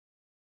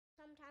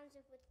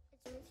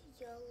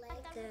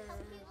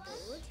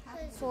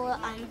For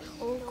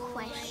all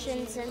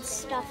questions and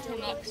stuff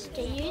next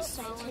to you,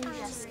 so you can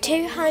just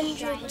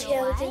 200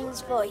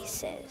 children's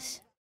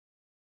voices.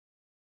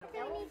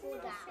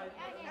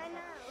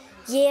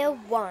 Year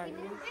 1.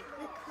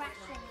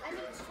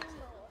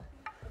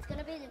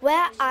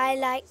 Where I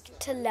like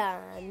to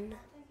learn.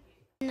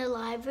 In the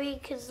library,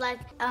 because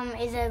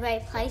is a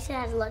great place. It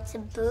has lots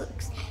of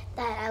books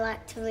that I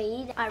like to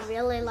read. I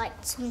really like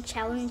some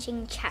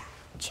challenging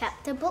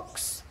chapter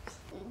books.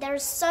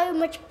 There's so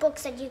much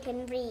books that you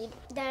can read.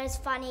 There's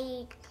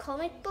funny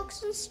comic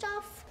books and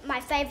stuff. My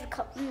favourite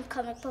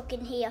comic book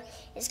in here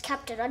is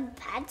Captain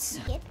Underpants.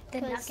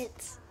 The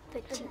nuggets.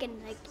 The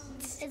chicken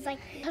nuggets. It's like,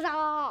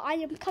 ta-da, I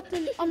am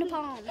Captain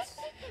Underpants.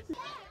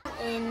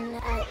 In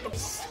the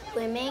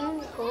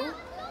swimming pool,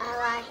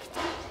 I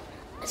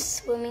like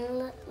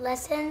swimming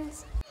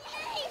lessons.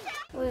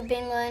 We've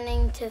been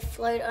learning to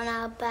float on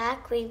our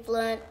back. We've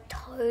learnt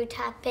toe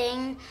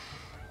tapping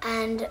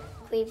and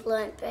we've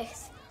learnt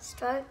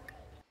breaststroke.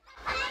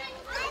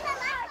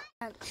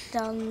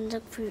 Done the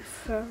fruit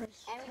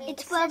first.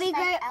 It's where we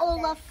grow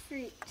all our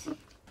fruit.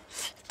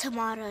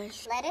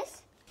 Tomatoes.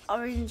 Lettuce.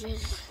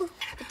 Oranges.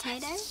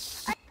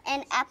 Potatoes.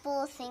 And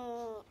apple thing.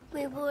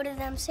 We water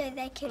them so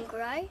they can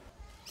grow.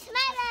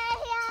 Tomato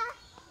here.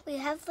 We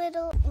have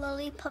little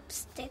lollipop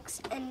sticks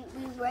and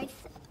we write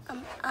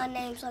our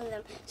names on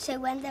them. So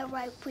when they're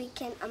ripe, we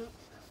can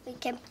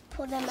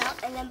pull them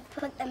out and then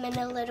put them in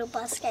a little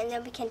basket and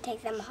then we can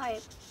take them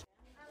home.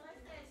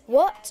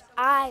 What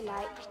I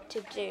like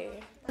to do.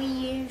 We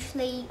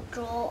usually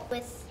draw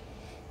with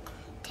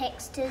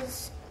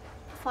textures,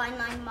 fine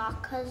line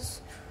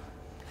markers,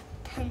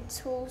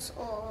 pencils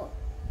or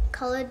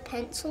coloured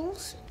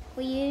pencils.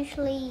 We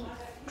usually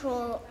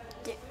draw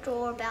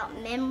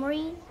about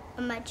memory,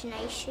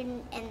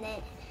 imagination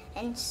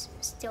and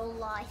still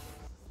life.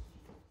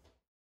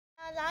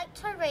 I like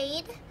to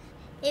read.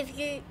 If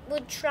you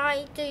would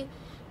try to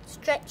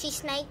Stretchy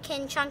Snake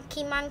and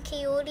Chunky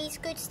Monkey, all these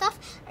good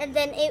stuff, and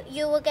then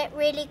you will get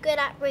really good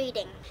at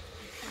reading.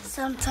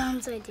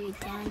 Sometimes I do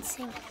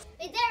dancing.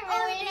 We do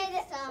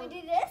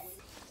this.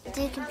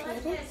 Do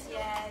computers.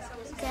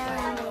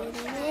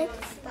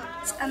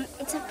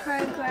 It's a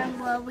program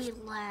where we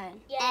learn.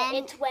 Yeah,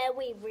 it's where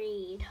we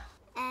read.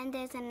 And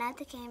there's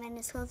another game and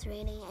it's called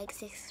Reading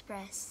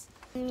Express.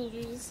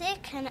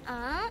 Music and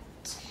art,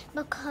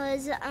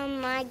 because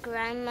my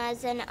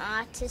grandma's an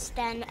artist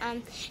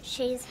and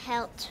she's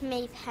helped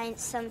me paint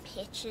some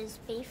pictures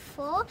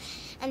before,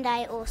 and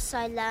I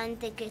also learned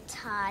the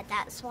guitar.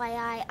 That's why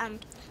I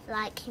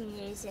like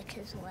music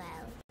as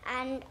well.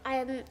 And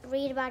I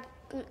read about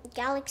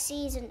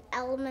galaxies and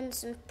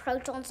elements and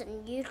protons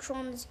and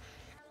neutrons.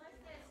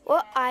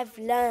 What I've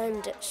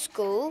learned at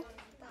school.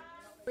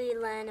 We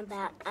learn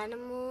about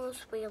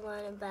animals, we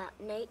learn about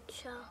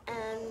nature,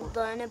 and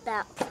learn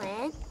about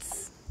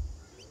plants.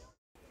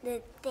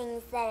 The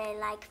things that I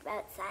like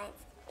about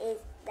science is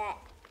that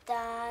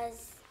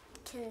stars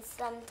can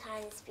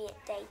sometimes be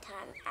at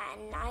daytime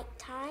and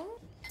nighttime.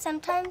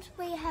 Sometimes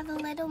we have a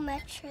little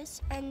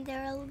mattress and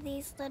there are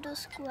these little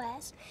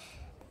squares.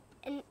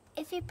 And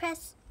if you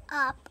press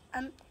up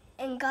and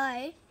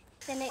go,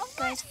 then it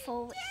goes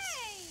forwards.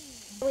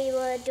 We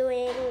were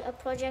doing a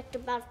project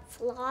about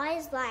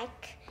flies,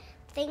 like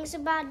things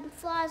about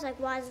flies, like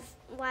why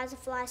is a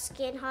fly's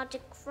skin hard to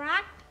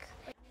crack?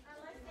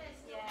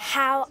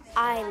 How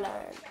I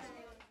learn.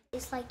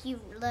 It's like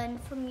you learn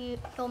from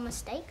your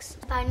mistakes.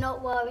 By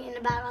not worrying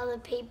about other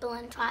people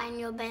and trying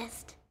your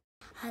best.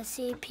 I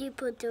see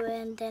people do it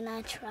and then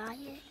I try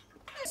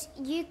it.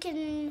 You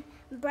can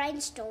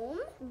brainstorm,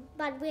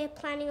 but we're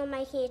planning on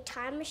making a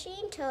time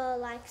machine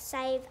to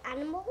save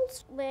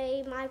animals.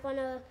 We might want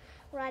to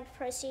write a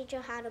procedure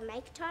how to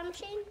make a time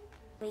machine.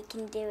 We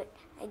can do it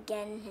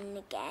again and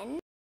again.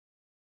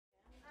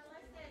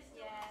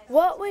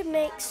 What would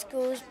make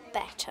schools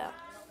better?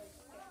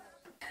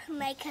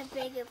 Make a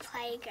bigger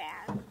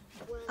playground.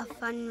 A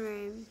fun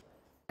room.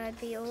 There'd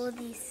be all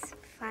these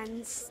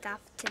fun stuff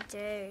to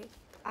do.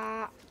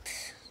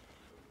 Art,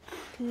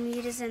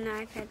 computers and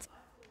iPads.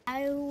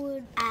 I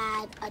would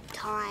add a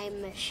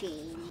time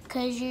machine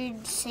because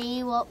you'd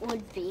see what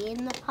would be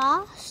in the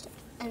past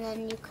and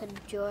then you could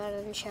draw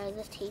it and show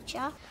the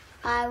teacher.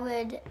 I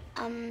would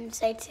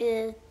say to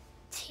the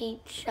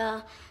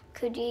teacher,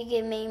 could you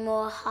give me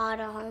more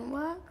harder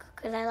homework?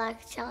 Because I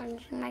like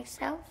challenging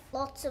myself.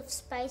 Lots of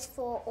space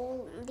for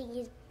all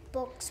these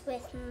books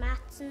with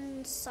maths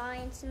and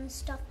science and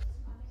stuff.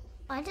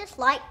 I just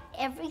like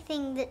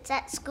everything that's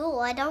at school.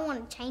 I don't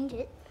want to change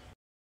it.